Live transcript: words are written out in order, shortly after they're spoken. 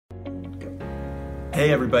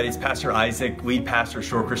Hey everybody, it's Pastor Isaac, lead pastor of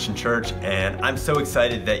Shore Christian Church, and I'm so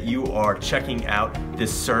excited that you are checking out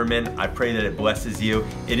this sermon. I pray that it blesses you.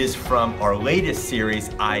 It is from our latest series,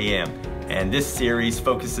 I Am, and this series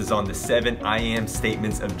focuses on the 7 I Am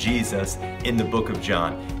statements of Jesus in the book of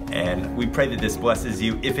John. And we pray that this blesses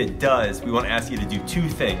you. If it does, we want to ask you to do two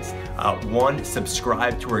things. One,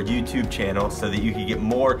 subscribe to our YouTube channel so that you can get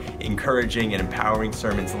more encouraging and empowering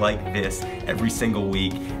sermons like this every single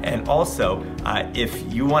week. And also,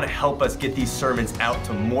 if you want to help us get these sermons out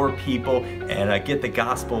to more people and get the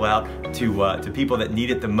gospel out to people that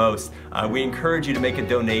need it the most, we encourage you to make a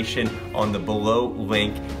donation on the below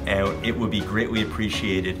link, and it would be greatly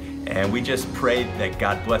appreciated. And we just pray that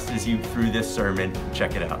God blesses you through this sermon.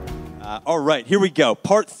 Check it out. All right, here we go.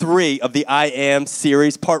 Part 3 of the I Am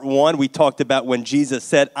series. Part 1, we talked about when Jesus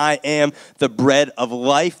said, I am the bread of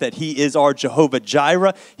life, that he is our Jehovah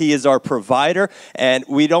Jireh. He is our provider. And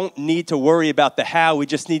we don't need to worry about the how. We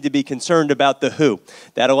just need to be concerned about the who.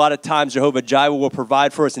 That a lot of times Jehovah Jireh will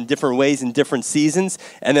provide for us in different ways in different seasons.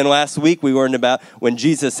 And then last week we learned about when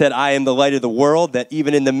Jesus said, I am the light of the world, that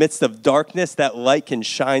even in the midst of darkness, that light can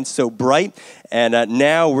shine so bright. And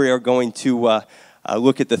now we are going to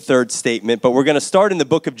look at the third statement, but we're going to start in the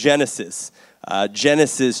book of Genesis.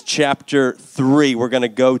 Genesis chapter 3. We're going to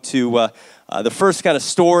go to the first kind of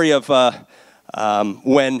story of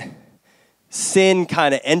when sin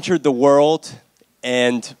kind of entered the world,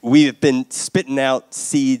 and we've been spitting out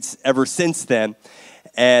seeds ever since then.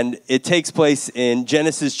 And it takes place in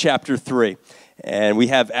Genesis chapter 3. And we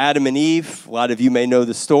have Adam and Eve. A lot of you may know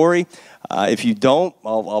the story. If you don't,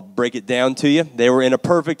 I'll break it down to you. They were in a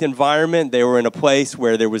perfect environment. They were in a place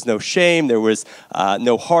where there was no shame. There was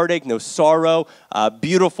no heartache, no sorrow.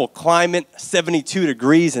 Beautiful climate, 72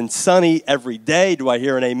 degrees and sunny every day. Do I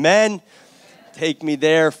hear an amen? Take me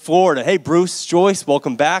there, Florida. Hey, Bruce, Joyce,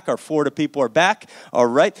 welcome back. Our Florida people are back. All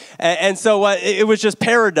right. And so it was just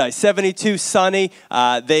paradise, 72, sunny.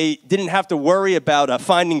 They didn't have to worry about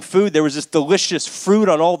finding food. There was just delicious fruit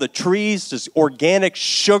on all the trees, just organic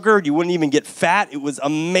sugar. You wouldn't even get fat. It was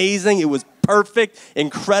amazing. It was perfect,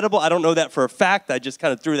 incredible. I don't know that for a fact. I just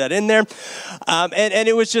kind of threw that in there. And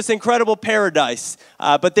it was just incredible paradise.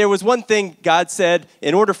 But there was one thing God said,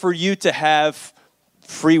 in order for you to have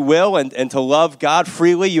free will and to love God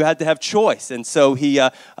freely, you had to have choice. And so he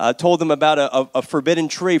told them about a forbidden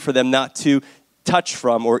tree for them not to touch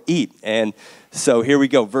from or eat. And so here we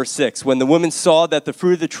go, verse 6. When the woman saw that the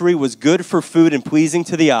fruit of the tree was good for food and pleasing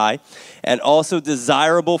to the eye, and also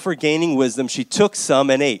desirable for gaining wisdom, she took some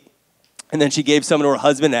and ate. And then she gave some to her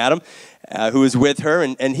husband Adam, who was with her,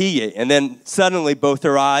 and he ate. And then suddenly both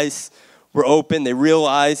their eyes were open. They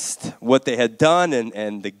realized what they had done,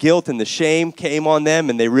 and the guilt and the shame came on them,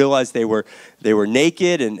 and they realized they were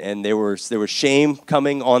naked, and there was shame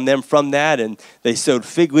coming on them from that, and they sewed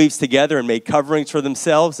fig leaves together and made coverings for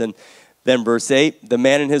themselves. And then verse 8, the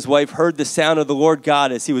man and his wife heard the sound of the Lord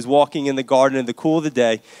God as he was walking in the garden in the cool of the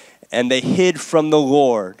day, and they hid from the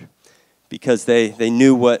Lord because they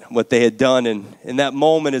knew what they had done. And in that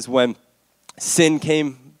moment is when sin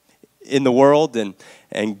came in the world,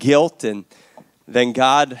 and guilt, and then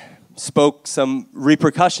God spoke some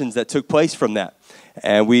repercussions that took place from that.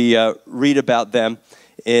 And we read about them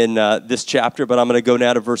in this chapter, but I'm going to go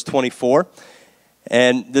now to verse 24.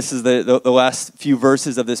 And this is the last few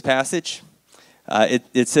verses of this passage.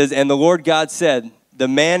 It says, and the Lord God said, the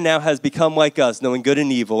man now has become like us, knowing good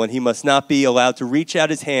and evil, and he must not be allowed to reach out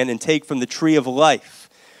his hand and take from the tree of life.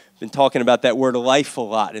 Been talking about that word life a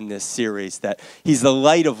lot in this series, that he's the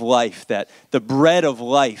light of life, that the bread of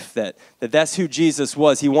life, that's who Jesus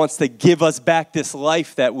was. He wants to give us back this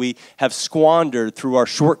life that we have squandered through our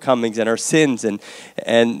shortcomings and our sins.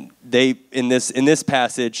 And they in this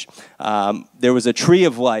passage, there was a tree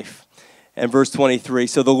of life. And verse 23,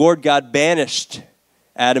 so the Lord God banished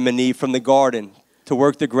Adam and Eve from the garden to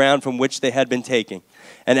work the ground from which they had been taken.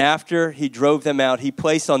 And after he drove them out, he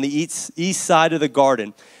placed on the east side of the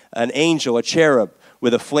garden an angel, a cherub,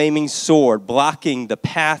 with a flaming sword, blocking the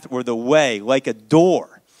path or the way like a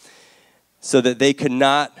door, so that they could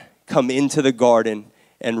not come into the garden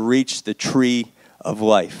and reach the tree of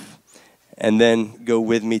life. And then go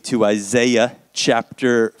with me to Isaiah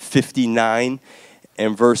chapter 59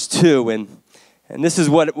 and verse 2. And this is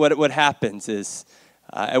what happens is,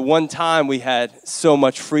 at one time we had so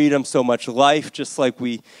much freedom, so much life, just like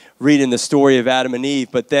we read in the story of Adam and Eve.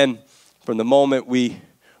 But then from the moment we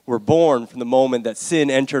were born, from the moment that sin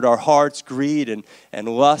entered our hearts, greed and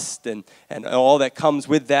lust and all that comes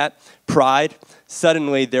with that, pride,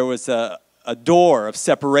 suddenly there was a door of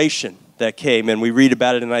separation that came. And we read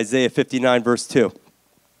about it in Isaiah 59 verse 2.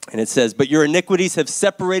 And it says, but your iniquities have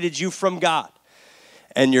separated you from God,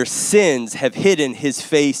 and your sins have hidden his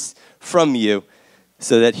face from you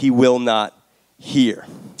so that he will not hear.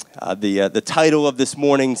 The title of this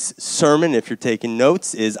morning's sermon, if you're taking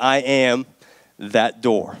notes, is I Am That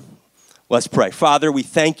Door. Let's pray. Father, we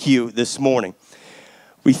thank you this morning.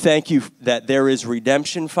 We thank you that there is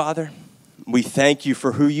redemption, Father. We thank you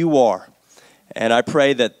for who you are. And I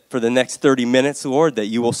pray that for the next 30 minutes, Lord, that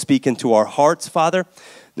you will speak into our hearts, Father.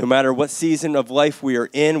 No matter what season of life we are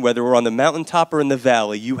in, whether we're on the mountaintop or in the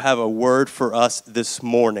valley, you have a word for us this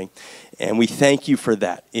morning. And we thank you for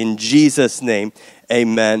that. In Jesus' name,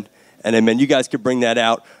 amen and amen. You guys can bring that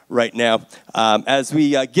out right now. As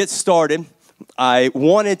we get started, I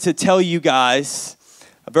wanted to tell you guys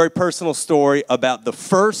a very personal story about the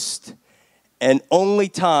first and only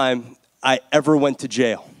time I ever went to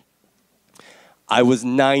jail. I was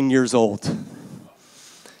 9 years old.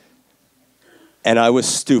 And I was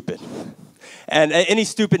stupid. And any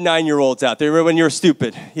stupid 9-year-olds out there, when you're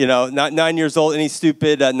stupid, not 9 years old, any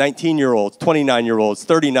stupid 19-year-olds, 29-year-olds,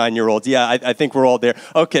 39-years-olds. Yeah, I think we're all there.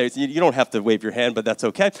 Okay, so you don't have to wave your hand, but that's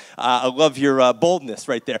okay. I love your boldness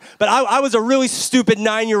right there. But I was a really stupid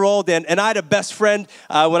 9-year-old, and I had a best friend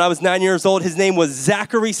when I was 9 years old. His name was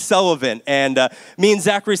Zachary Sullivan. And me and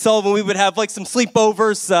Zachary Sullivan, we would have like some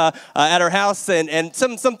sleepovers at our house, and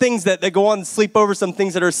some things that go on sleepovers, some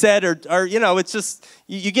things that are said, are it's just,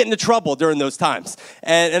 you get into trouble during those times.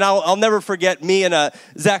 And I'll never forget me and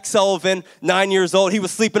Zach Sullivan, 9 years old. He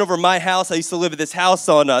was sleeping over my house. I used to live at this house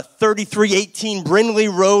on 3318 Brindley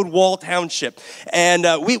Road, Wall Township. And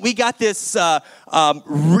we got this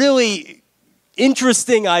really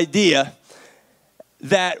interesting idea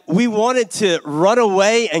that we wanted to run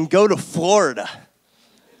away and go to Florida.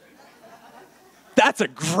 That's a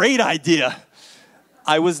great idea.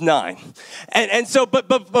 I was 9. And so,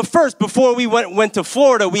 but first, before we went to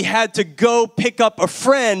Florida, we had to go pick up a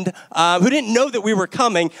friend who didn't know that we were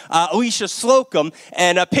coming, Alicia Slocum,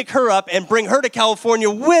 and pick her up and bring her to California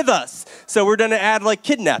with us. So we're going to add like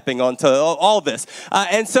kidnapping onto all this.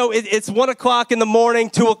 And so it's 1 o'clock in the morning,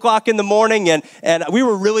 2 o'clock in the morning, and we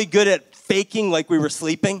were really good at faking like we were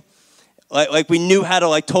sleeping. Like we knew how to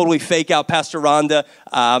like totally fake out Pastor Rhonda.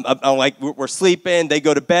 Like we're sleeping, they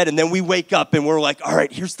go to bed, and then we wake up and we're like, all right,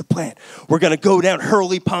 here's the plan. We're going to go down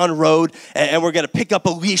Hurley Pond Road, and we're going to pick up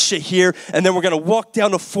Alicia here, and then we're going to walk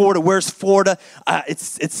down to Florida. Where's Florida?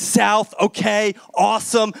 It's south. Okay,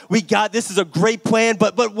 awesome. We got this. Is a great plan,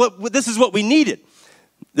 but this is what we needed.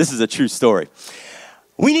 This is a true story.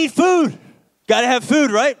 We need food. Got to have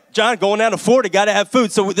food, right? John, going down to Florida, got to have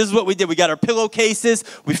food. So this is what we did. We got our pillowcases.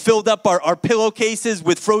 We filled up our pillowcases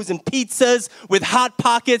with frozen pizzas, with Hot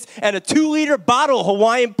Pockets, and a 2-liter bottle of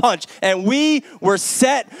Hawaiian Punch. And we were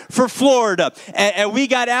set for Florida. And we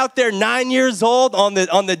got out there 9 years old on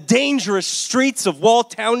the dangerous streets of Wall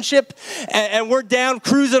Township. And we're down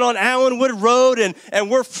cruising on Allenwood Road, and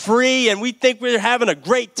we're free, and we think we're having a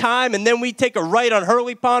great time. And then we take a right on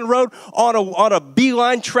Hurley Pond Road on a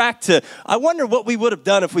beeline track to, I wonder what we would have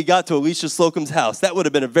done if we got to Alicia Slocum's house. That would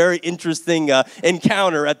have been a very interesting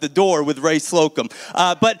encounter at the door with Ray Slocum.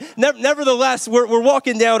 But nevertheless, we're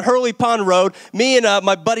walking down Hurley Pond Road, me and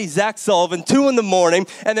my buddy Zach Sullivan, 2 in the morning,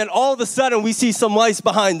 and then all of a sudden we see some lights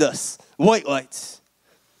behind us, white lights.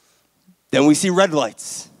 Then we see red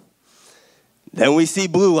lights. Then we see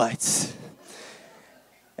blue lights.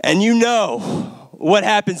 And you know what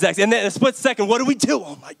happens next. And then in a split second, what do we do?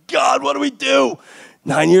 Oh my God, what do we do?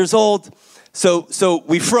 9 years old. So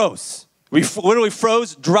we froze. We literally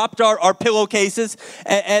froze, dropped our pillowcases,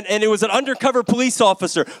 and it was an undercover police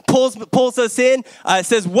officer pulls us in,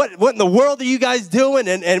 says, "What in the world are you guys doing?"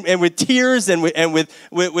 And with tears and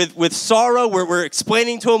with sorrow, we're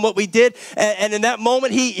explaining to him what we did. And in that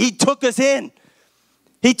moment, he took us in.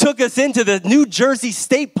 He took us into the New Jersey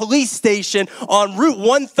State Police Station on Route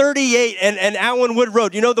 138 and Allenwood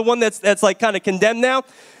Road. You know the one that's like kind of condemned now?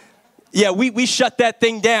 Yeah, we shut that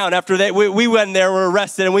thing down after that. We went there, were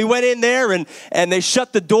arrested, and we went in there, and they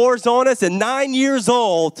shut the doors on us, and 9 years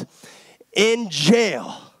old in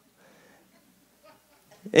jail.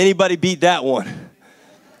 Anybody beat that one?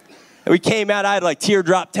 And we came out, I had like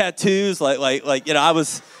teardrop tattoos, like I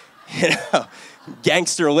was,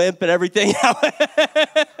 gangster limp and everything.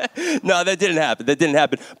 No, that didn't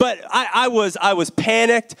happen. But I was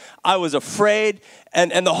panicked. I was afraid.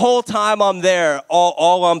 And the whole time I'm there,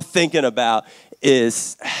 all I'm thinking about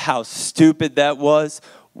is how stupid that was,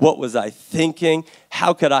 What was I thinking?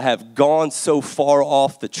 How could I have gone so far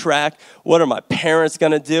off the track? What are my parents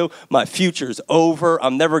going to do? My future's over.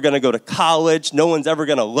 I'm never going to go to college. No one's ever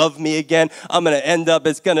going to love me again. I'm going to end up,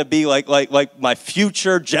 it's going to be like my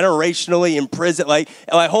future generationally in prison. Like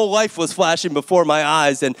my whole life was flashing before my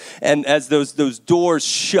eyes. And as those doors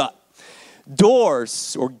shut,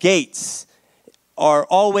 doors or gates are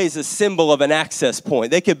always a symbol of an access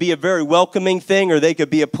point. They could be a very welcoming thing, or they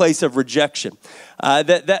could be a place of rejection.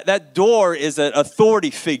 That door is an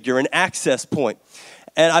authority figure, an access point.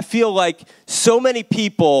 And I feel like so many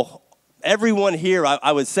people, everyone here,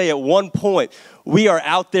 I would say at one point, we are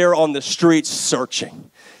out there on the streets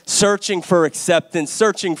searching for acceptance,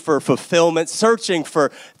 searching for fulfillment, searching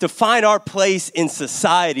to find our place in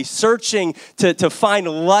society, searching to find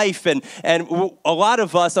life. And a lot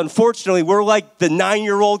of us, unfortunately, we're like the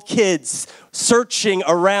 9-year-old kids searching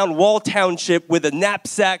around Wall Township with a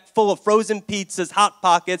knapsack full of frozen pizzas, Hot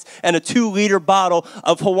Pockets, and a 2-liter bottle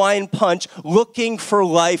of Hawaiian Punch, looking for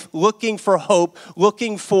life, looking for hope,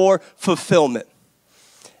 looking for fulfillment.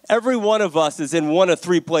 Every one of us is in one of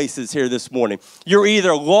 3 places here this morning. You're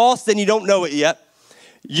either lost and you don't know it yet.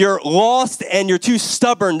 You're lost and you're too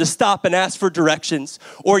stubborn to stop and ask for directions.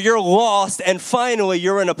 Or you're lost and finally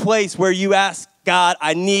you're in a place where you ask God,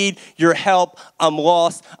 I need your help. I'm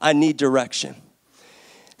lost. I need direction.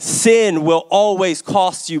 Sin will always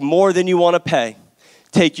cost you more than you want to pay,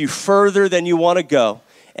 take you further than you want to go,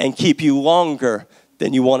 and keep you longer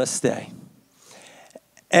than you want to stay.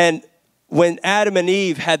 And when Adam and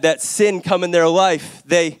Eve had that sin come in their life,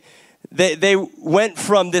 they went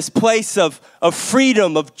from this place of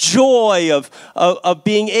freedom, of joy, of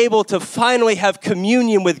being able to finally have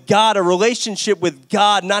communion with God, a relationship with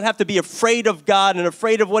God, not have to be afraid of God and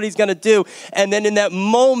afraid of what he's going to do. And then in that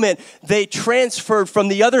moment, they transferred from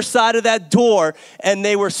the other side of that door and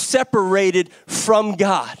they were separated from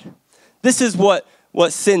God. This is what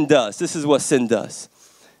sin does. This is what sin does.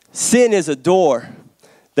 Sin is a door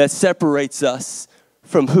that separates us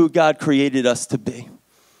from who God created us to be.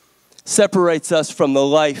 Separates us from the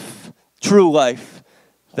life, true life,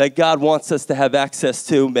 that God wants us to have access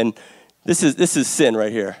to. And this is sin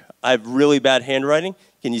right here. I have really bad handwriting.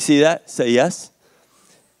 Can you see that? Say yes.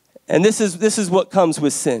 And this is what comes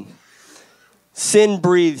with sin. Sin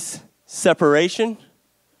breathes separation,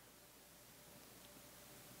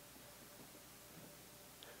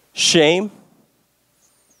 shame,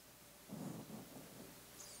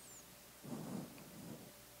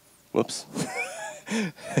 whoops.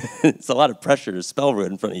 It's a lot of pressure to spell right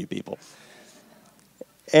in front of you people.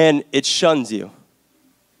 And it shuns you.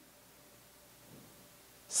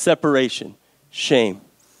 Separation, shame,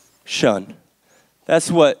 shun. That's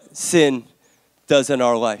what sin does in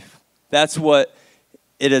our life. That's what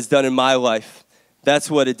it has done in my life. That's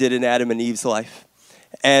what it did in Adam and Eve's life.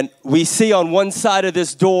 And we see on one side of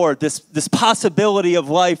this door, this possibility of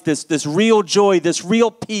life, this real joy, this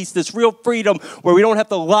real peace, this real freedom where we don't have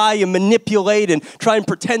to lie and manipulate and try and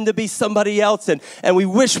pretend to be somebody else. And we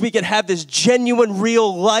wish we could have this genuine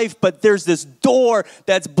real life, but there's this door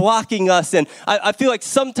that's blocking us. And I feel like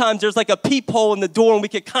sometimes there's like a peephole in the door and we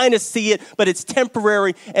can kind of see it, but it's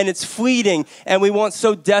temporary and it's fleeting. And we want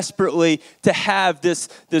so desperately to have this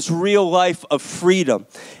real life of freedom.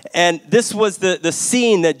 And this was the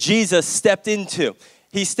scene that Jesus stepped into.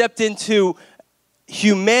 He stepped into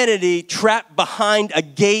humanity trapped behind a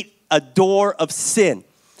gate, a door of sin.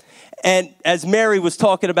 And as Mary was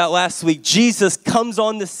talking about last week, Jesus comes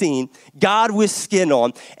on the scene, God with skin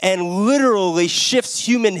on, and literally shifts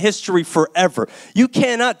human history forever. You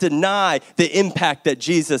cannot deny the impact that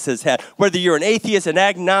Jesus has had. Whether you're an atheist, an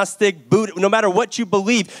agnostic, Buddhist, no matter what you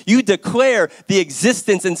believe, you declare the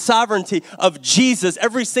existence and sovereignty of Jesus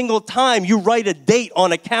every single time you write a date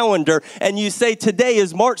on a calendar and you say, today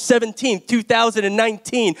is March 17th,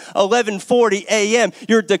 2019, 11:40 a.m.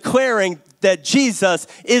 You're declaring that Jesus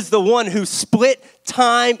is the one who split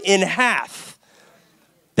time in half.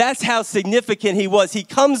 That's how significant he was. He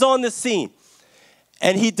comes on the scene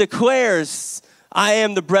and he declares, I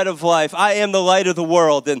am the bread of life. I am the light of the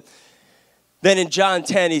world. And then in John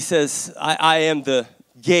 10, he says, I am the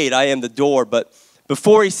gate. I am the door. But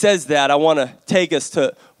before he says that, I want to take us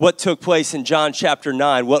to what took place in John chapter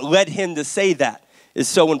 9. What led him to say that is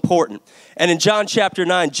so important. And in John chapter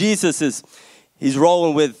 9, Jesus he's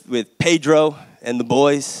rolling with Pedro and the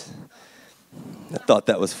boys. I thought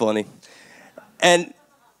that was funny. And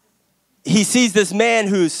he sees this man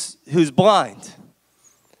who's blind.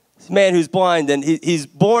 This man who's blind, and he's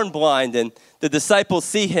born blind, and the disciples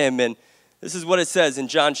see him, and this is what it says in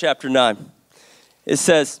John chapter 9. It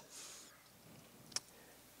says,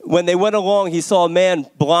 when they went along, he saw a man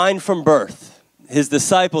blind from birth. his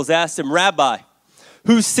disciples asked him, Rabbi,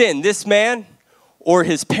 who sinned, this man or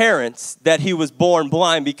his parents, that he was born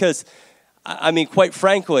blind? Because, I mean, quite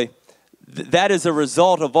frankly, that is a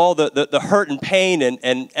result of all the hurt and pain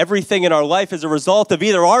and everything in our life is a result of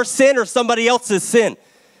either our sin or somebody else's sin.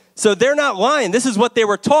 So they're not lying. This is what they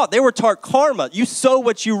were taught. They were taught karma. You sow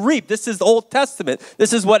what you reap. This is the Old Testament.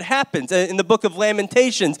 This is what happens. In the book of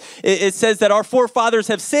Lamentations, it says that our forefathers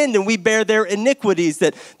have sinned and we bear their iniquities,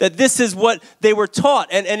 that this is what they were taught.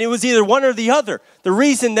 And it was either one or the other. The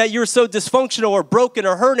reason that you're so dysfunctional or broken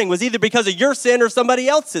or hurting was either because of your sin or somebody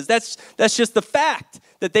else's. That's just the fact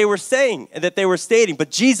that they were saying and that they were stating.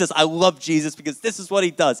 But Jesus, I love Jesus because this is what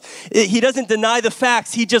he does. He doesn't deny the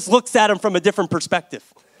facts. He just looks at them from a different perspective.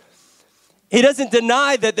 He doesn't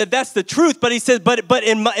deny that that's the truth, but he says, but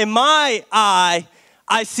in my eye,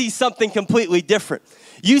 I see something completely different.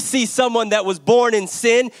 You see someone that was born in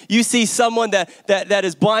sin. You see someone that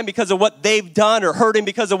is blind because of what they've done or hurting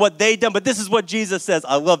because of what they've done. But this is what Jesus says.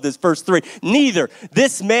 I love this, verse 3. Neither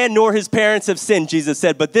this man nor his parents have sinned, Jesus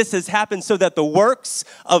said, but this has happened so that the works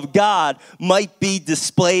of God might be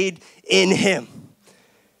displayed in him.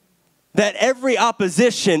 That every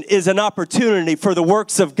opposition is an opportunity for the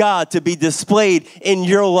works of God to be displayed in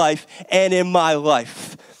your life and in my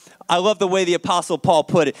life. I love the way the Apostle Paul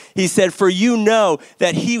put it. He said, for you know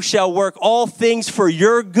that he shall work all things for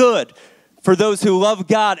your good, for those who love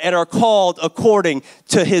God and are called according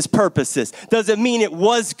to his purposes. Doesn't mean it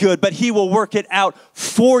was good, but he will work it out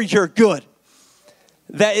for your good.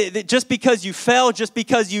 That just because you fell, just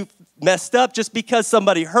because you messed up, just because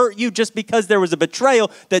somebody hurt you, just because there was a betrayal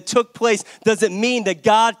that took place, doesn't mean that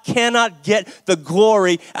God cannot get the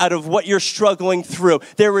glory out of what you're struggling through.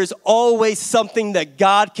 There is always something that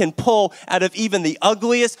God can pull out of even the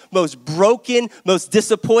ugliest, most broken, most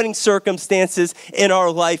disappointing circumstances in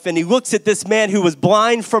our life. And he looks at this man who was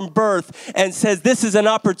blind from birth and says, this is an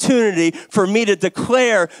opportunity for me to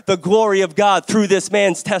declare the glory of God through this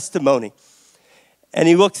man's testimony. And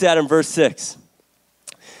he looks at him, verse 6.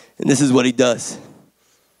 And this is what he does.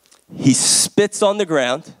 He spits on the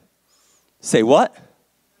ground. Say what?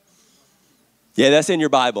 Yeah, that's in your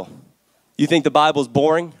Bible. You think the Bible's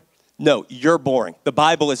boring? No, you're boring. The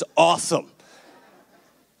Bible is awesome.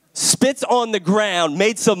 Spits on the ground,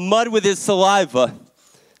 made some mud with his saliva.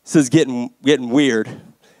 This is getting weird.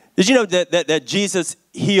 Did you know that Jesus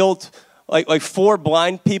healed like 4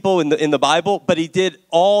 blind people in the Bible, but he did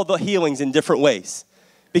all the healings in different ways?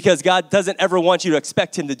 Because God doesn't ever want you to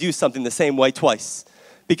expect him to do something the same way twice.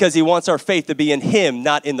 Because he wants our faith to be in him,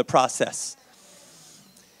 not in the process.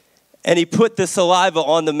 And he put the saliva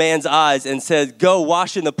on the man's eyes and said, go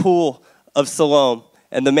wash in the pool of Siloam.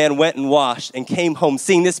 And the man went and washed and came home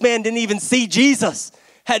seeing. This man didn't even see Jesus.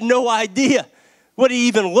 Had no idea what he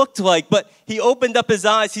even looked like, but he opened up his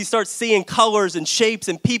eyes. He starts seeing colors and shapes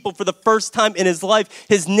and people for the first time in his life.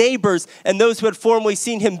 His neighbors and those who had formerly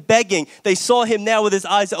seen him begging, they saw him now with his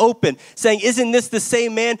eyes open, saying, isn't this the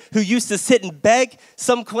same man who used to sit and beg?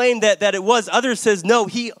 Some claim that it was. Others says, no,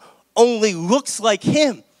 he only looks like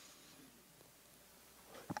him.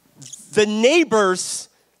 The neighbors,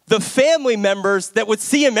 the family members that would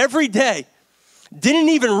see him every day, didn't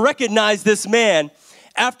even recognize this man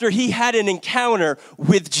after he had an encounter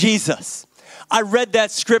with Jesus. I read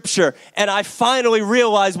that scripture and I finally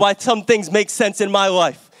realized why some things make sense in my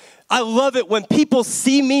life. I love it when people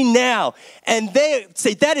see me now and they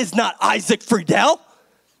say, that is not Isaac Friedel.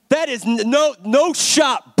 That is no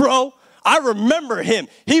shot, bro. I remember him.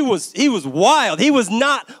 He was wild. He was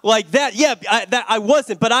not like that. Yeah, I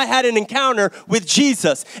wasn't, but I had an encounter with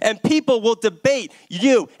Jesus. And people will debate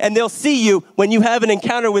you, and they'll see you when you have an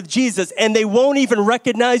encounter with Jesus, and they won't even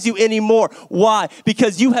recognize you anymore. Why?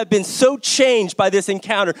 Because you have been so changed by this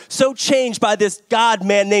encounter, so changed by this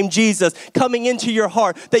God-man named Jesus coming into your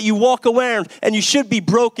heart that you walk around and you should be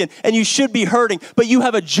broken and you should be hurting, but you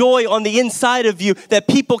have a joy on the inside of you that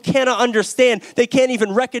people cannot understand. They can't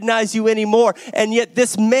even recognize you anymore. And yet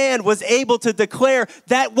this man was able to declare,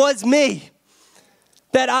 that was me.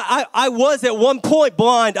 That I was at one point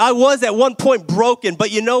blind. I was at one point broken.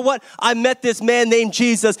 But you know what? I met this man named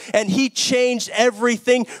Jesus, and he changed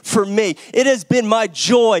everything for me. It has been my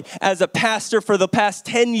joy as a pastor for the past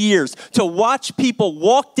 10 years to watch people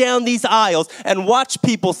walk down these aisles and watch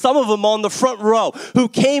people, some of them on the front row, who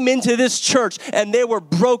came into this church and they were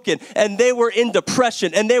broken and they were in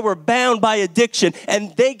depression and they were bound by addiction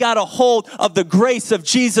and they got a hold of the grace of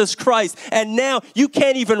Jesus Christ. And now you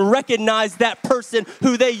can't even recognize that person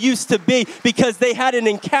who they used to be because they had an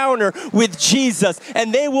encounter with Jesus.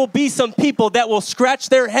 And there will be some people that will scratch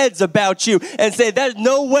their heads about you and say, there's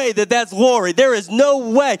no way that that's Lori. There is no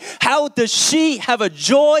way. How does she have a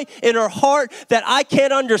joy in her heart that I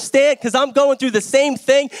can't understand? Because I'm going through the same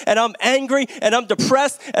thing, and I'm angry, and I'm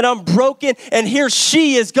depressed, and I'm broken, and here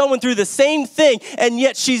she is going through the same thing, and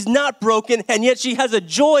yet she's not broken, and yet she has a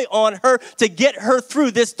joy on her to get her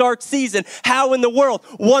through this dark season. How in the world?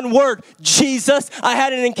 One word, Jesus. I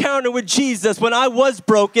had an encounter with Jesus when I was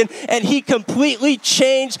broken, and he completely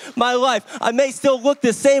changed my life. I may still look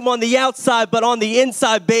the same on the outside, but on the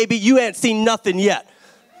inside, baby, you ain't seen nothing yet.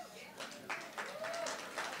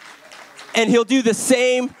 And he'll do the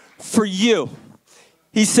same for you.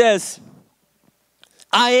 He says,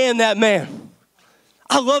 I am that man.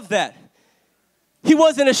 I love that. He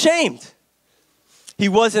wasn't ashamed. He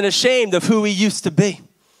wasn't ashamed of who he used to be.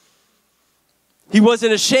 He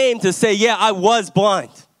wasn't ashamed to say, yeah, I was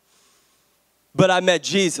blind, but I met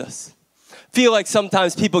Jesus. Feel like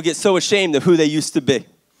sometimes people get so ashamed of who they used to be.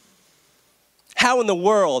 How in the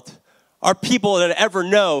world are people that ever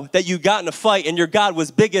know that you got in a fight and your God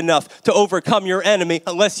was big enough to overcome your enemy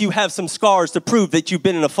unless you have some scars to prove that you've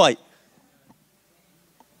been in a fight?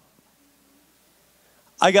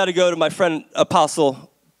 I got to go to my friend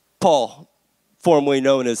Apostle Paul, formerly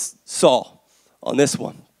known as Saul, on this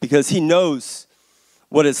one, because he knows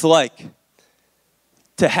what it's like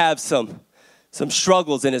to have some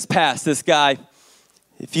struggles in his past. This guy,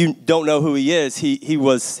 if you don't know who he is, he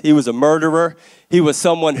was a murderer. He was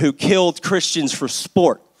someone who killed Christians for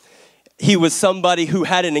sport. He was somebody who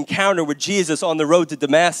had an encounter with Jesus on the road to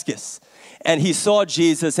Damascus. And he saw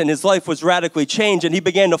Jesus, and his life was radically changed, and he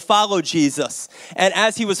began to follow Jesus. And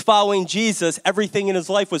as he was following Jesus, everything in his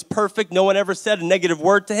life was perfect. No one ever said a negative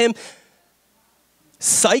word to him.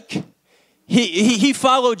 Psych. He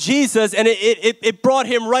followed Jesus, and it brought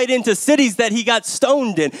him right into cities that he got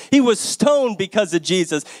stoned in. He was stoned because of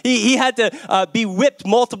Jesus. He had to be whipped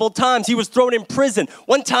multiple times. He was thrown in prison.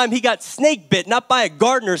 One time he got snake bit, not by a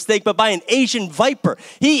gardener snake, but by an Asian viper.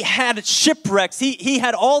 He had shipwrecks. He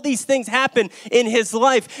had all these things happen in his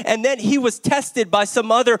life. And then he was tested by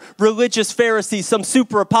some other religious Pharisees, some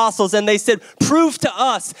super apostles, and they said, prove to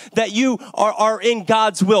us that you are in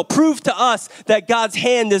God's will. Prove to us that God's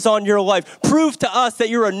hand is on your life. Prove to us that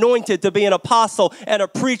you're anointed to be an apostle and a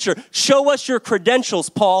preacher. Show us your credentials,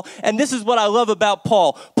 Paul. And this is what I love about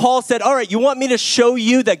Paul. Paul said, all right, you want me to show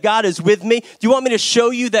you that God is with me? Do you want me to show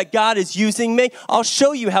you that God is using me? I'll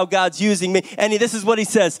show you how God's using me. And this is what he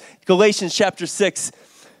says, Galatians chapter 6.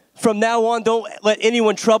 From now on, don't let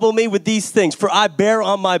anyone trouble me with these things, for I bear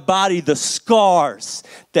on my body the scars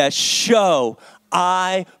that show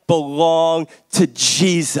I belong to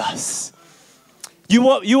Jesus. You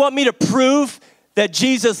want me to prove that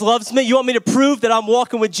Jesus loves me? You want me to prove that I'm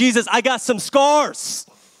walking with Jesus? I got some scars.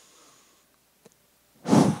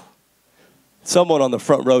 Someone on the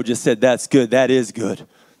front row just said, that's good. That is good.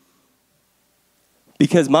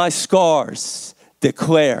 Because my scars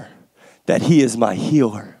declare that he is my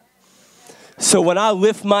healer. So when I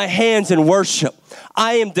lift my hands in worship,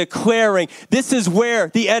 I am declaring this is where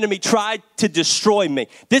the enemy tried to destroy me.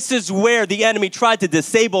 This is where the enemy tried to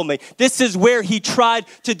disable me. This is where he tried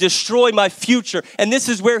to destroy my future. And this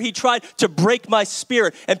is where he tried to break my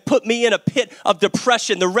spirit and put me in a pit of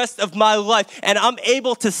depression the rest of my life. And I'm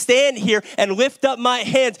able to stand here and lift up my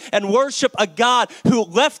hands and worship a God who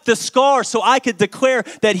left the scar so I could declare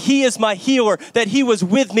that he is my healer, that he was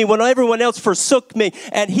with me when everyone else forsook me.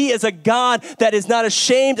 And he is a God that is not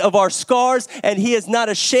ashamed of our scars, and he is not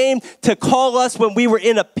ashamed to call us when we were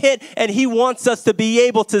in a pit, and he wants us to be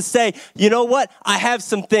able to say, you know what? I have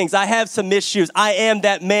some things. I have some issues. I am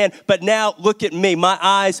that man, but now look at me. My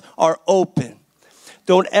eyes are open.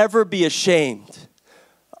 Don't ever be ashamed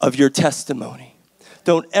of your testimony.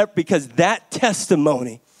 Don't ever, because that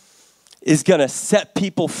testimony is going to set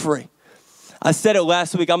people free. I said it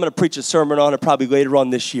last week. I'm going to preach a sermon on it probably later on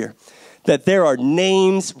this year. That there are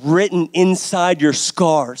names written inside your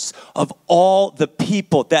scars of all the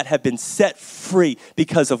people that have been set free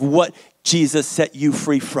because of what Jesus set you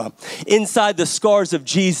free from. Inside the scars of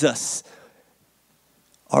Jesus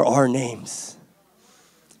are our names.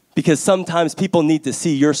 Because sometimes people need to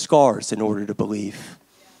see your scars in order to believe.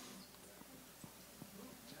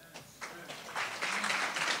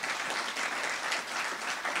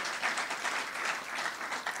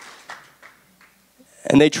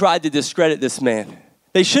 And they tried to discredit this man.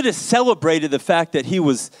 They should have celebrated the fact that he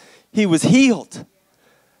was healed.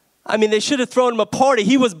 I mean, they should have thrown him a party.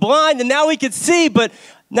 He was blind and now he could see, but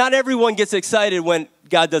not everyone gets excited when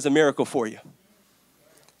God does a miracle for you.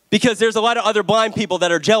 Because there's a lot of other blind people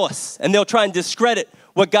that are jealous, and they'll try and discredit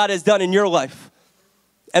what God has done in your life.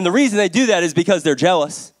 And the reason they do that is because they're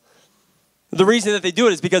jealous. The reason that they do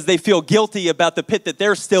it is because they feel guilty about the pit that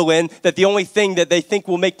they're still in, that the only thing that they think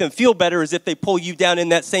will make them feel better is if they pull you down in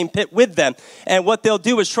that same pit with them. And what they'll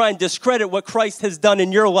do is try and discredit what Christ has done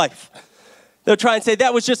in your life. They'll try and say,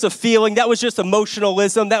 that was just a feeling, that was just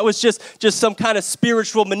emotionalism, that was just some kind of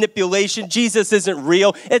spiritual manipulation. Jesus isn't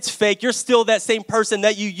real, it's fake. You're still that same person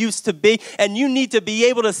that you used to be, and you need to be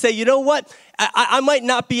able to say, you know what? I might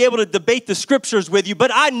not be able to debate the scriptures with you,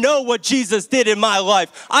 but I know what Jesus did in my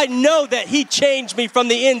life. I know that he changed me from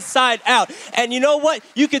the inside out. And you know what?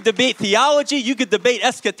 You could debate theology, you could debate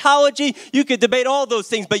eschatology, you could debate all those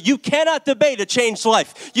things, but you cannot debate a changed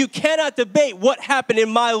life. You cannot debate what happened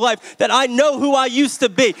in my life, that I know who I used to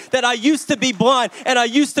be, that I used to be blind and I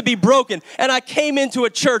used to be broken. And I came into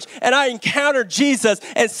a church and I encountered Jesus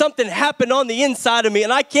and something happened on the inside of me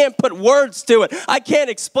and I can't put words to it. I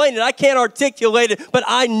can't explain it. I can't articulate it, but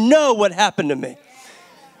I know what happened to me.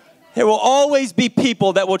 There will always be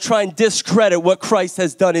people that will try and discredit what Christ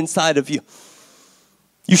has done inside of you.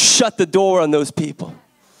 You shut the door on those people.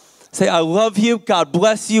 Say, I love you, God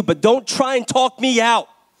bless you, but don't try and talk me out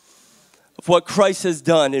of what Christ has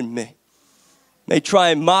done in me. They may try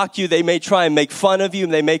and mock you, they may try and make fun of you,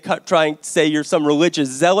 and they may try and say you're some religious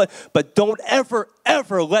zealot, but don't ever,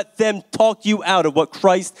 ever let them talk you out of what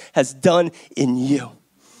Christ has done in you.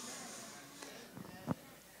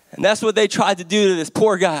 And that's what they tried to do to this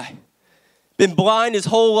poor guy. Been blind his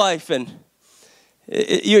whole life. And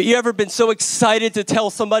you ever been so excited to tell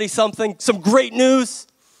somebody something, some great news,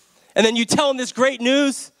 and then you tell them this great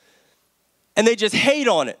news, and they just hate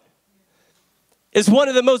on it? It's one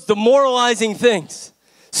of the most demoralizing things.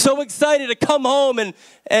 So excited to come home and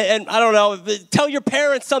I don't know, tell your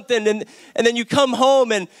parents something, and then you come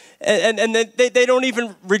home and they don't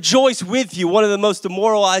even rejoice with you. One of the most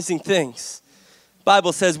demoralizing things. The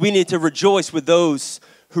Bible says we need to rejoice with those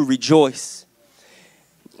who rejoice.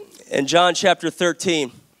 In John chapter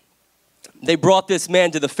 13, they brought this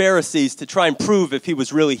man to the Pharisees to try and prove if he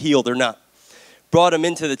was really healed or not. Brought him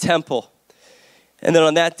into the temple. And then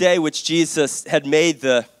on that day which Jesus had made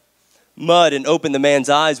the mud and opened the man's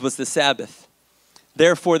eyes was the Sabbath.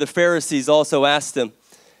 Therefore the Pharisees also asked him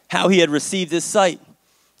how he had received his sight.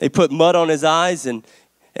 They put mud on his eyes and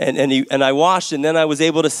I washed, and then I was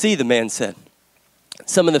able to see, the man said.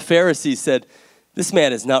 Some of the Pharisees said, this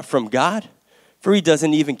man is not from God, for he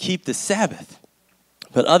doesn't even keep the Sabbath.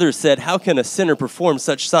 But others said, how can a sinner perform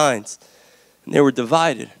such signs? And they were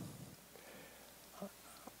divided.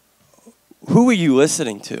 Who are you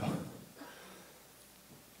listening to?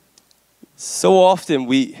 So often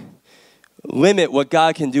we limit what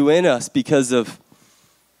God can do in us because of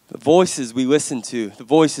the voices we listen to, the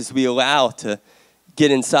voices we allow to get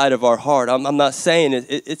inside of our heart. I'm not saying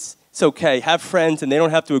it's okay. Have friends and they don't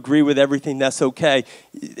have to agree with everything. That's okay.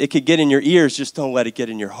 It could get in your ears. Just don't let it get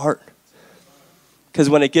in your heart. Because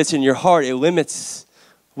when it gets in your heart, it limits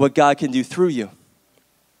what God can do through you.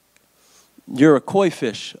 You're a koi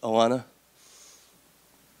fish, Alana.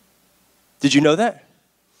 Did you know that?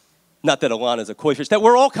 Not that Alana's a koi fish. That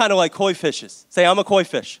we're all kind of like koi fishes. Say, I'm a koi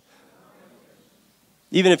fish.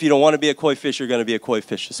 Even if you don't want to be a koi fish, you're going to be a koi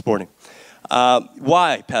fish this morning.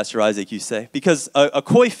 Why, Pastor Isaac, you say? Because a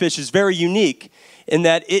koi fish is very unique in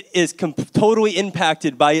that it is totally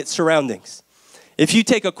impacted by its surroundings. If you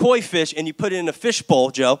take a koi fish and you put it in a fish bowl,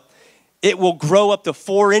 Joe, it will grow up to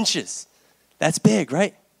 4 inches. That's big,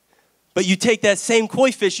 right? But you take that same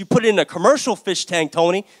koi fish, you put it in a commercial fish tank,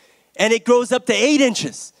 Tony, and it grows up to 8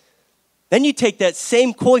 inches. Then you take that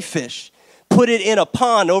same koi fish, put it in a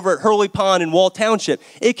pond over at Hurley Pond in Wall Township.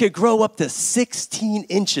 It could grow up to 16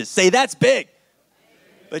 inches. Say, that's big.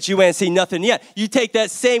 But you ain't seen nothing yet. You take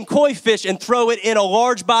that same koi fish and throw it in a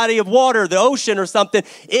large body of water, the ocean or something.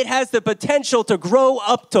 It has the potential to grow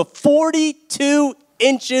up to 42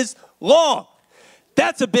 inches long.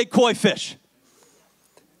 That's a big koi fish.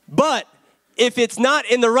 But if it's not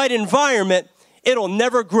in the right environment, it'll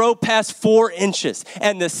never grow past 4 inches.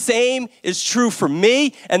 And the same is true for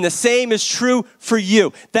me, and the same is true for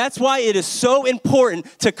you. That's why it is so important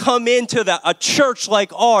to come into a church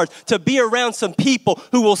like ours, to be around some people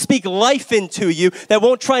who will speak life into you, that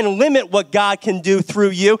won't try and limit what God can do through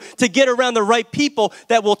you, to get around the right people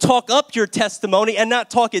that will talk up your testimony and not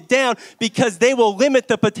talk it down, because they will limit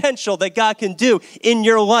the potential that God can do in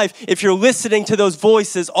your life if you're listening to those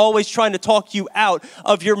voices always trying to talk you out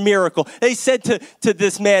of your miracle. They said to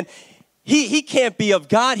this man, he can't be of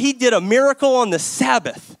God. He did a miracle on the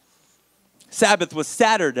Sabbath. Sabbath was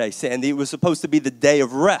Saturday, Sandy. It was supposed to be the day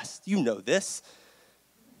of rest. You know this.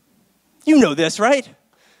 You know this, right?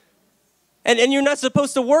 And you're not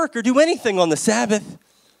supposed to work or do anything on the Sabbath.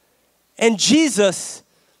 And Jesus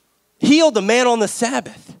healed a man on the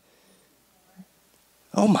Sabbath.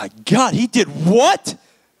 Oh my God, he did what?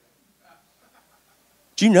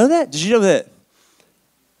 Do you know that? Did you know that?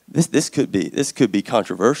 This could be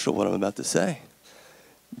controversial, what I'm about to say.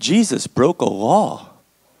 Jesus broke a law.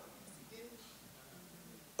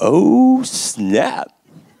 Oh, snap.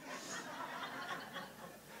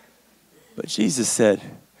 But Jesus said,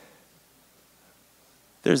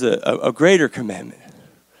 there's a greater commandment.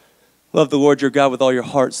 Love the Lord your God with all your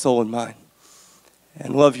heart, soul, and mind.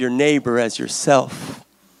 And love your neighbor as yourself.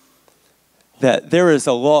 That there is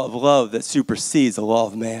a law of love that supersedes the law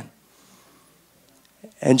of man.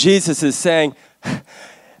 And Jesus is saying,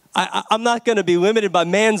 I'm not going to be limited by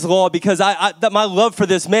man's law because that my love for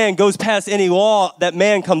this man goes past any law that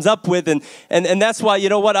man comes up with. And that's why, you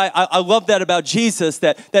know what, I love that about Jesus,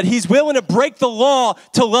 that he's willing to break the law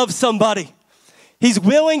to love somebody. He's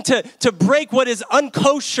willing to break what is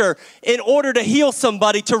unkosher in order to heal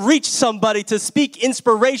somebody, to reach somebody, to speak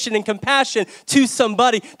inspiration and compassion to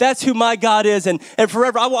somebody. That's who my God is. And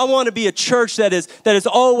forever, I want to be a church that is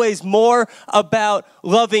always more about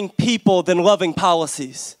loving people than loving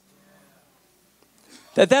policies.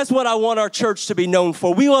 That's what I want our church to be known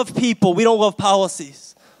for. We love people. We don't love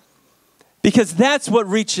policies. Because that's what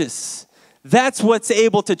reaches. That's what's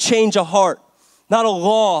able to change a heart. Not a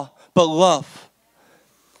law, but love.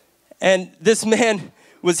 And this man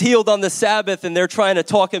was healed on the Sabbath, and they're trying to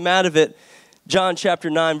talk him out of it. John chapter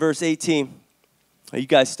 9, verse 18. Are you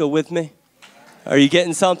guys still with me? Are you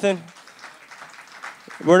getting something?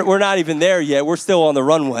 We're not even there yet. We're still on the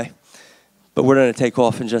runway. But we're going to take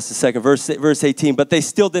off in just a second. Verse 18. But they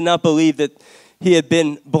still did not believe that he had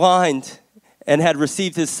been blind and had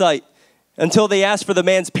received his sight until they asked for the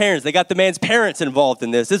man's parents. They got the man's parents involved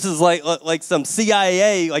in this. This is like some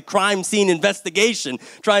CIA, like crime scene investigation,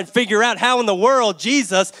 trying to figure out how in the world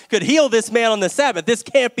Jesus could heal this man on the Sabbath. This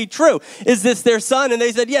can't be true. Is this their son? And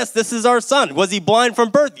they said, yes, this is our son. Was he blind from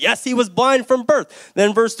birth? Yes, he was blind from birth.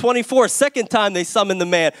 Then verse 24, second time they summoned the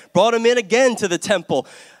man, brought him in again to the temple.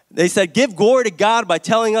 They said, give glory to God by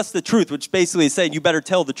telling us the truth, which basically is saying you better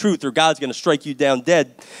tell the truth or God's going to strike you down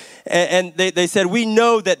dead. And they said, we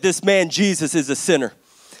know that this man Jesus is a sinner.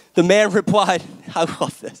 The man replied, I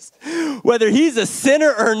love this. Whether he's a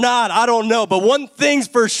sinner or not, I don't know. But one thing's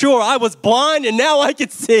for sure, I was blind and now I can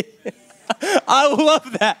see. I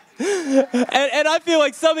love that. And I feel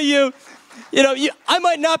like some of you, I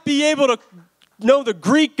might not be able to know the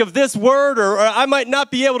Greek of this word, or I might not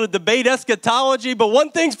be able to debate eschatology, but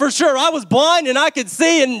one thing's for sure, I was blind and I could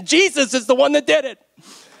see, and Jesus is the one that did it.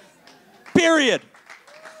 Period.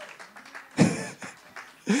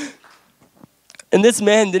 And this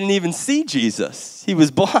man didn't even see Jesus. He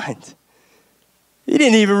was blind. He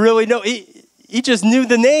didn't even really know. He just knew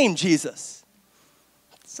the name Jesus.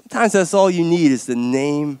 Sometimes that's all you need is the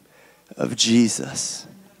name of Jesus.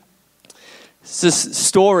 It's this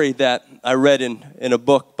story that I read in a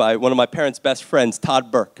book by one of my parents' best friends,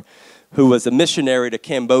 Todd Burke, who was a missionary to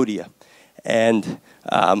Cambodia. And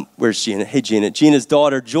where's Gina? Hey, Gina. Gina's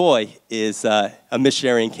daughter, Joy, is a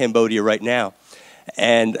missionary in Cambodia right now.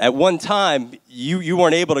 And at one time, you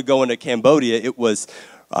weren't able to go into Cambodia. It was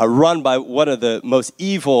run by one of the most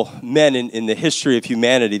evil men in the history of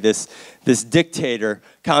humanity, this dictator,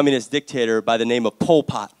 communist dictator by the name of Pol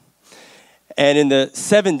Pot. And in the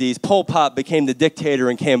 70s, Pol Pot became the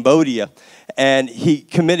dictator in Cambodia, and he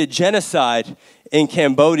committed genocide in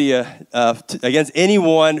Cambodia against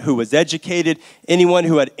anyone who was educated, anyone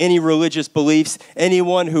who had any religious beliefs,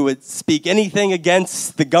 anyone who would speak anything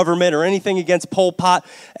against the government or anything against Pol Pot.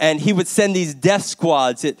 And he would send these death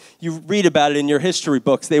squads. You read about it in your history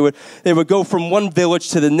books. They would go from one village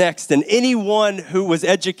to the next, and anyone who was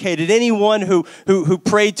educated, anyone who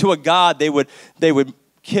prayed to a god, they would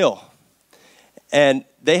kill. And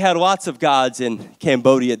they had lots of gods in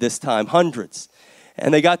Cambodia at this time, hundreds.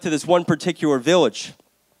 And they got to this one particular village,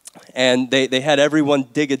 and they had everyone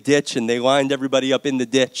dig a ditch, and they lined everybody up in the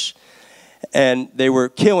ditch. And they were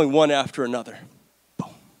killing one after another. Boom.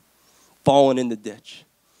 Falling in the ditch.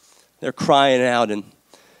 They're crying out, and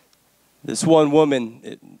this one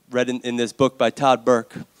woman, read in this book by Todd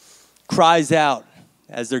Burke, cries out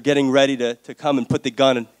as they're getting ready to come and put the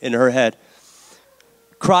gun in her head.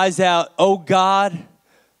 Cries out, "Oh God,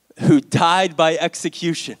 who died by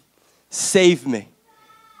execution, save me."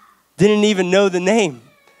 Didn't even know the name,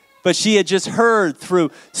 but she had just heard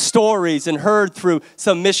through stories and heard through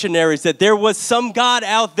some missionaries that there was some God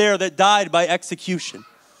out there that died by execution.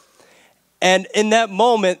 And in that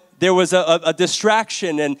moment, there was a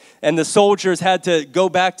distraction, and the soldiers had to go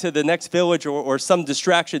back to the next village, or some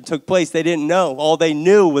distraction took place. They didn't know. All they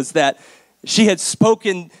knew was that she had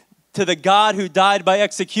spoken to the God who died by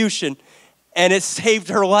execution, and it saved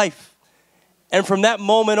her life. And from that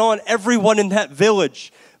moment on, everyone in that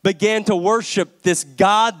village began to worship this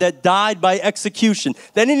God that died by execution.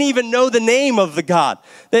 They didn't even know the name of the God.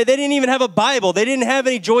 They didn't even have a Bible. They didn't have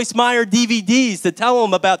any Joyce Meyer DVDs to tell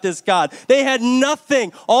them about this God. They had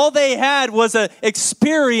nothing. All they had was an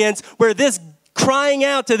experience where this crying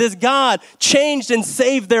out to this God changed and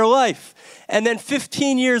saved their life. And then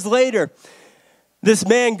 15 years later, this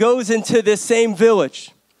man goes into this same village.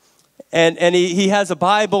 And he has a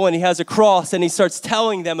Bible and he has a cross, and he starts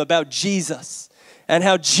telling them about Jesus. And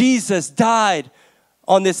how Jesus died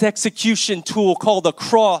on this execution tool called a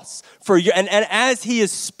cross for you. And as he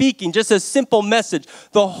is speaking, just a simple message,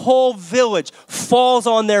 the whole village falls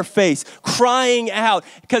on their face, crying out,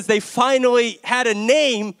 because they finally had a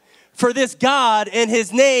name for this God, and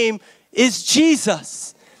his name is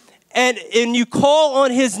Jesus. And you call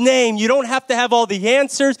on his name, you don't have to have all the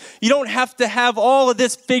answers. You don't have to have all of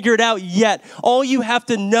this figured out yet. All you have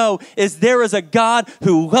to know is there is a God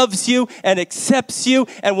who loves you and accepts you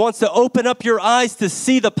and wants to open up your eyes to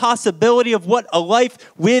see the possibility of what a life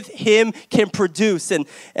with him can produce.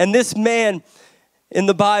 And this man in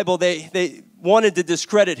the Bible, they wanted to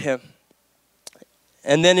discredit him.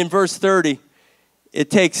 And then in verse 30, it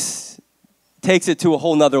takes it to a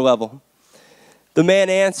whole nother level. The man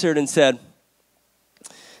answered and said,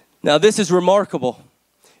 "Now this is remarkable.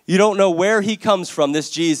 You don't know where he comes from, this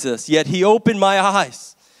Jesus, yet he opened my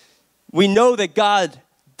eyes. We know that God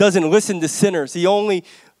doesn't listen to sinners. He only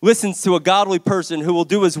listens to a godly person who will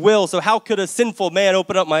do his will. So how could a sinful man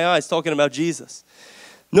open up my eyes?" Talking about Jesus.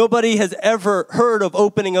 Nobody has ever heard of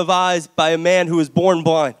opening of eyes by a man who was born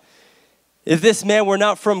blind. If this man were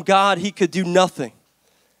not from God, he could do nothing.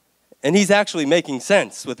 And he's actually making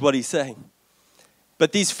sense with what he's saying.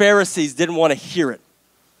 But these Pharisees didn't want to hear it.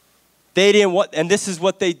 They didn't want, and this is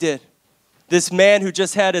what they did. This man who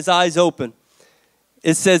just had his eyes open,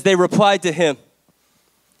 it says they replied to him,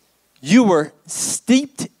 "You were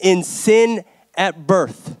steeped in sin at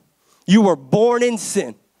birth. You were born in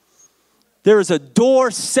sin. There is a door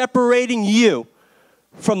separating you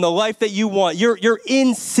from the life that you want. You're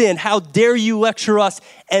in sin. How dare you lecture us?"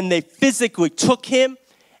 And they physically took him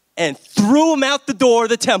and threw him out the door of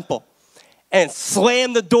the temple and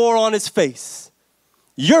slammed the door on his face.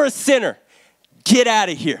 "You're a sinner. Get out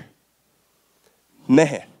of here."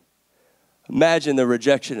 Man, imagine the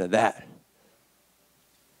rejection of that.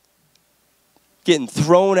 Getting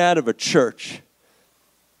thrown out of a church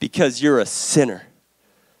because you're a sinner.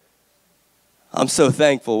 I'm so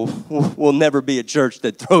thankful we'll never be a church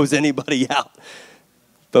that throws anybody out.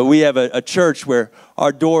 But we have a church where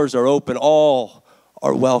our doors are open. All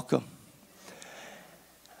are welcome.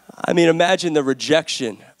 I mean, imagine the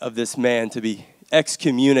rejection of this man to be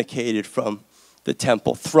excommunicated from the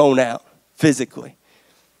temple, thrown out physically.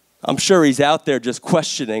 I'm sure he's out there just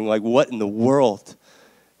questioning, like, what in the world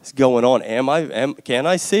is going on? Can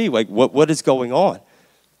I see? Like, what is going on?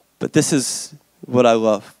 But this is what I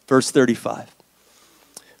love. Verse 35.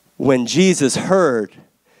 When Jesus heard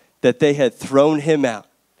that they had thrown him out,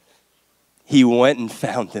 he went and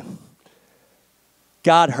found them.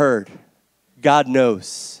 God heard. God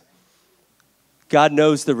knows. God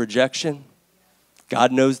knows the rejection.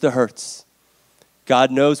 God knows the hurts.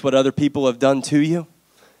 God knows what other people have done to you.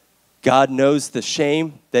 God knows the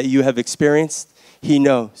shame that you have experienced. He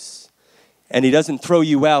knows. And he doesn't throw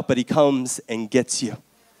you out, but he comes and gets you.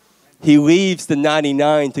 He leaves the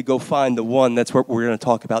 99 to go find the one. That's what we're going to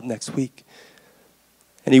talk about next week.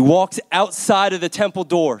 And he walks outside of the temple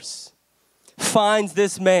doors, finds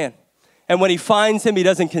this man. And when he finds him, he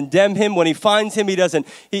doesn't condemn him. When he finds him, he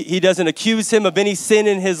doesn't accuse him of any sin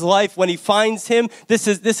in his life. When he finds him, this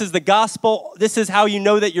is the gospel. This is how you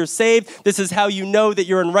know that you're saved. This is how you know that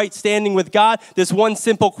you're in right standing with God. This one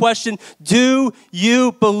simple question: do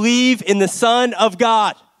you believe in the Son of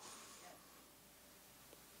God?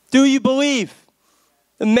 Do you believe?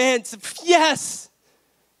 The man said, yes.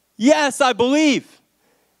 Yes, I believe.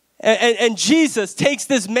 And Jesus takes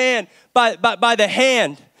this man by the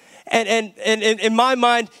hand. And in my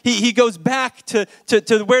mind, he goes back to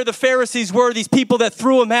where the Pharisees were, these people that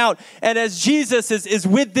threw him out. And as Jesus is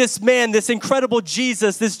with this man, this incredible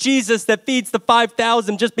Jesus, this Jesus that feeds the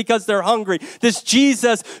 5,000 just because they're hungry, this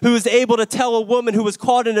Jesus who is able to tell a woman who was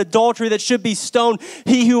caught in adultery that should be stoned,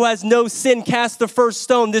 he who has no sin cast the first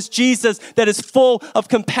stone, this Jesus that is full of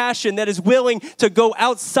compassion, that is willing to go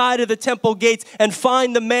outside of the temple gates and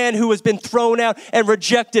find the man who has been thrown out and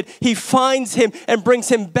rejected. He finds him and brings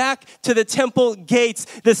him back to the temple gates.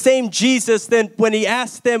 The same Jesus then when he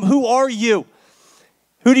asked them, "Who are you?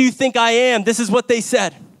 Who do you think I am?" This is what they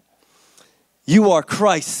said. "You are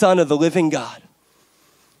Christ, Son of the living God."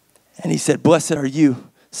 And he said, "Blessed are you,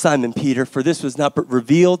 Simon Peter, for this was not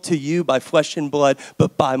revealed to you by flesh and blood,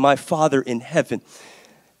 but by my Father in heaven.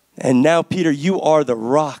 And now, Peter, you are the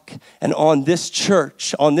rock, and on this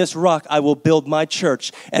church, on this rock, I will build my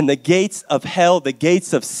church, and the gates of hell, the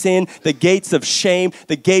gates of sin, the gates of shame,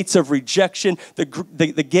 the gates of rejection, the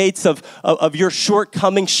gates of your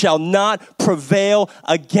shortcomings shall not prevail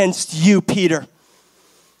against you, Peter."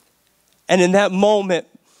 And in that moment,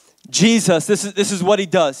 Jesus, this is what he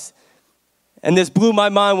does. And this blew my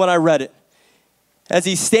mind when I read it. As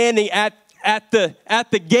he's standing at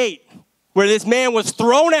the gate, where this man was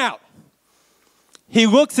thrown out, he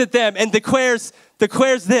looks at them and declares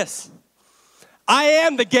this: "I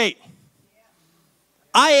am the gate.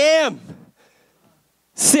 I am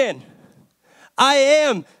sin. I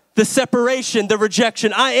am the separation, the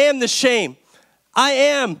rejection. I am the shame. I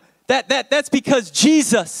am that's because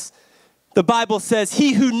Jesus," the Bible says,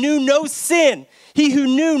 "he who knew no sin, he who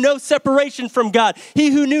knew no separation from God, he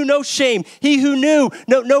who knew no shame, he who knew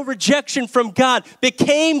no rejection from God,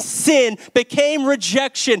 became sin, became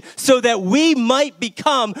rejection, so that we might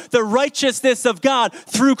become the righteousness of God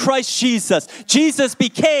through Christ Jesus." Jesus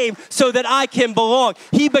became so that I can belong.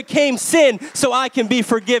 He became sin so I can be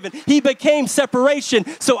forgiven. He became separation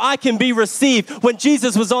so I can be received. When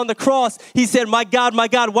Jesus was on the cross, he said, my God,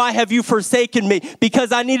 why have you forsaken me?"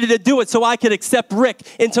 Because I needed to do it so I could accept Rick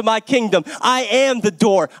into my kingdom. I am the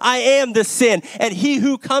door. I am the sin. And he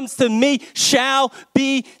who comes to me shall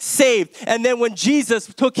be saved. And then when Jesus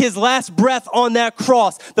took his last breath on that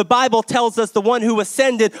cross, the Bible tells us the one who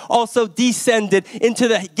ascended also descended into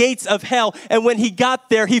the gates of hell. And when he got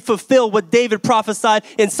there, he fulfilled what David prophesied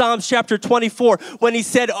in Psalms chapter 24, when he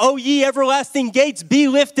said, "O ye everlasting gates, be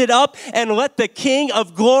lifted up, and let the King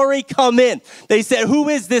of glory come in." They said, "Who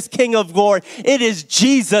is this King of glory?" It is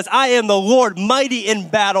Jesus. "I am the Lord, mighty in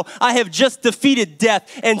battle. I have just defeated death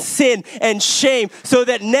and sin and shame," so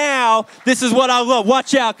that now, this is what I love.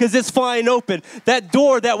 Watch out, because it's flying open. That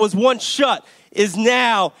door that was once shut is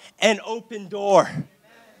now an open door.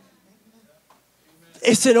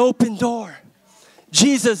 It's an open door.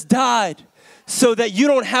 Jesus died so that you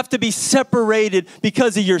don't have to be separated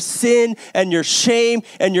because of your sin and your shame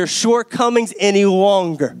and your shortcomings any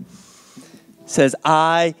longer. It says,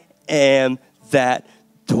 "I am that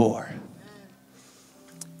door."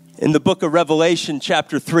 In the book of Revelation,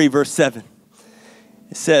 chapter 3, verse 7,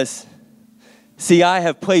 it says, "See, I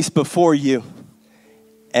have placed before you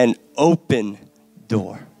an open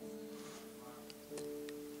door."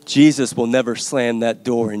 Jesus will never slam that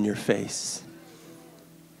door in your face.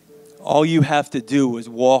 All you have to do is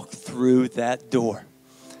walk through that door.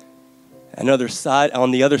 On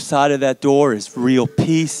the other side of that door is real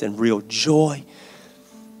peace and real joy.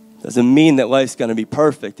 Doesn't mean that life's going to be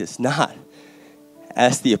perfect. It's not.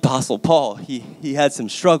 Ask the Apostle Paul. He had some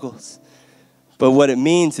struggles. But what it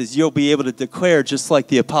means is you'll be able to declare, just like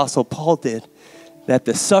the Apostle Paul did, that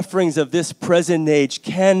the sufferings of this present age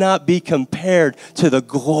cannot be compared to the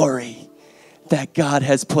glory that God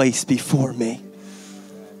has placed before me.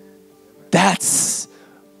 That's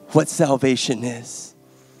what salvation is.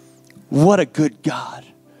 What a good God.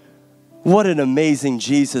 What an amazing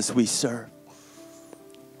Jesus we serve.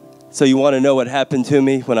 So you want to know what happened to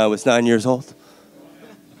me when I was 9 years old?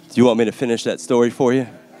 Do you want me to finish that story for you?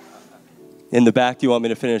 In the back, do you want me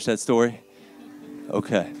to finish that story?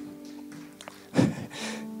 Okay.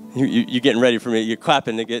 You're getting ready for me. You're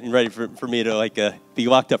clapping and getting ready for me to be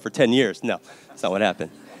locked up for 10 years. No, that's not what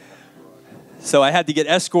happened. So I had to get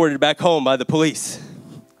escorted back home by the police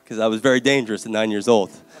because I was very dangerous at 9 years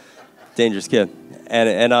old. Dangerous kid.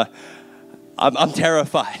 And I'm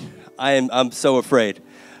terrified. I'm so afraid.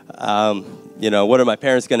 What are my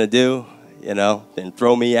parents going to do? Then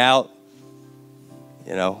throw me out,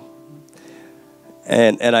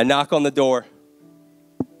 And I knock on the door.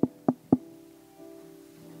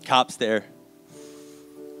 Cops there.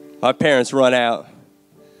 My parents run out.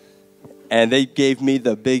 And they gave me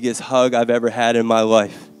the biggest hug I've ever had in my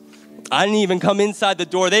life. I didn't even come inside the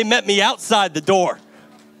door. They met me outside the door.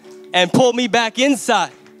 and pulled me back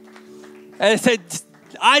inside. And I said,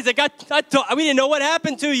 Isaac, we didn't know what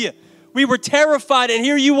happened to you. We were terrified, and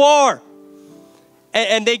here you are.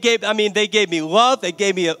 And they gave me love. They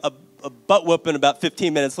gave me a butt whooping about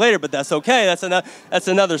 15 minutes later, but that's okay. That's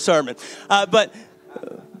another sermon. But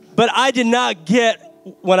I did not get,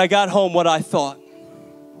 when I got home, what I thought.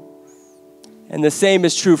 And the same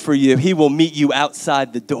is true for you. He will meet you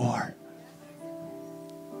outside the door.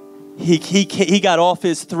 He got off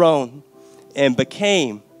his throne and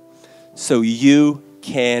became so you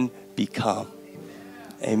can become.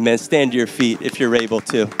 Amen. Stand to your feet if you're able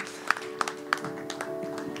to.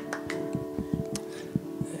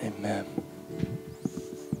 Amen.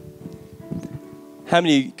 How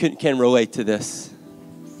many can relate to this?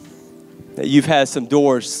 That you've had some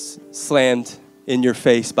doors slammed in your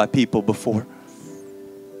face by people before.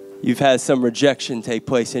 You've had some rejection take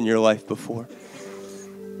place in your life before.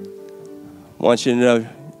 I want you to know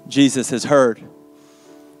Jesus has heard,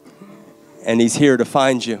 and he's here to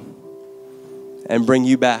find you and bring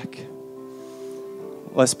you back.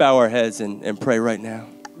 Let's bow our heads and pray right now.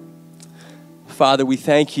 Father, we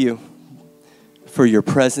thank you for your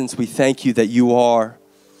presence. We thank you that you are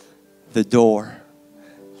the door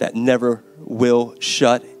that never will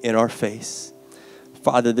shut in our face.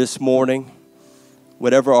 Father, this morning,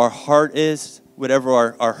 whatever our heart is,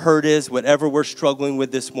 whatever our hurt is, whatever we're struggling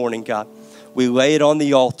with this morning, God, we lay it on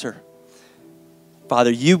the altar.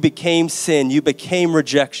 Father, you became sin, you became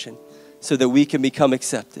rejection so that we can become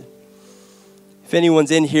accepted. If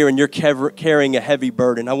anyone's in here and you're carrying a heavy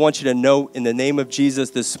burden, I want you to know in the name of Jesus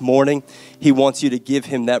this morning, he wants you to give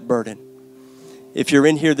him that burden. If you're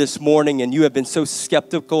in here this morning and you have been so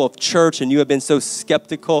skeptical of church and you have been so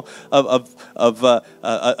skeptical of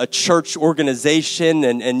a church organization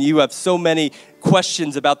and you have so many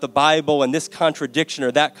questions about the Bible and this contradiction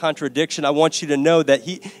or that contradiction, I want you to know that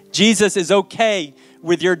Jesus is okay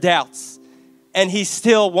with your doubts. And he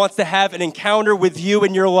still wants to have an encounter with you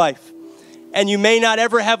in your life. And you may not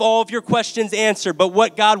ever have all of your questions answered, but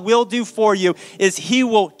what God will do for you is he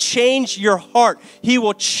will change your heart. He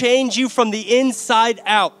will change you from the inside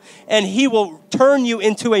out, and he will turn you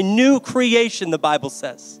into a new creation, the Bible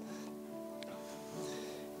says.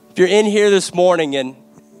 If you're in here this morning and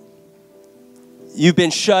you've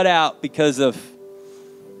been shut out because of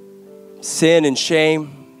sin and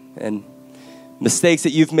shame and mistakes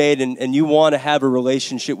that you've made, and you want to have a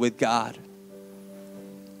relationship with God,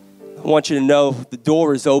 I want you to know the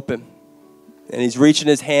door is open and he's reaching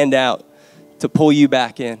his hand out to pull you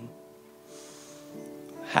back in.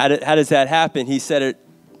 How does that happen? He said it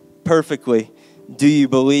perfectly. Do you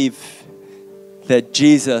believe that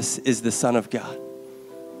Jesus is the Son of God?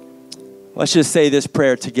 Let's just say this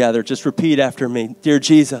prayer together. Just repeat after me. Dear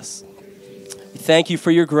Jesus, thank you for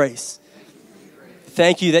your grace.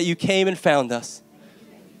 Thank you that you came and found us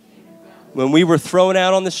when we were thrown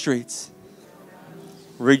out on the streets,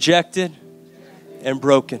 rejected and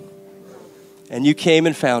broken. And you came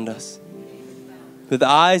and found us with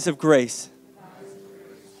eyes of grace.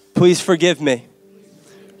 Please forgive me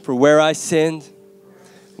for where I sinned,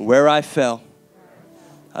 where I fell.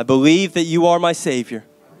 I believe that you are my Savior,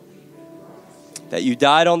 that you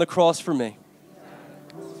died on the cross for me.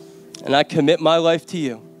 And I commit my life to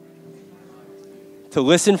you, to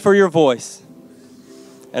listen for your voice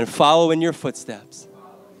and follow in your footsteps.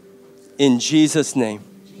 In Jesus' name.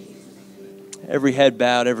 Every head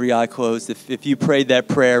bowed, every eye closed. If you prayed that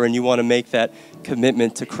prayer and you want to make that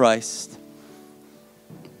commitment to Christ,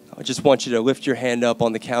 I just want you to lift your hand up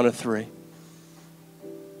on the count of 3.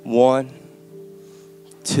 1,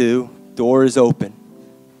 2, door is open.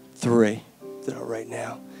 3, right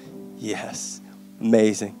now. Yes,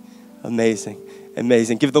 amazing, amazing,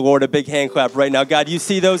 amazing. Give the Lord a big hand clap right now. God, you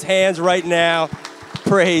see those hands right now.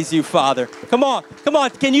 Praise you, Father. Come on.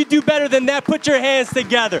 Can you do better than that? Put your hands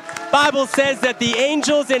together. Bible says that the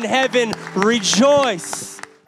angels in heaven rejoice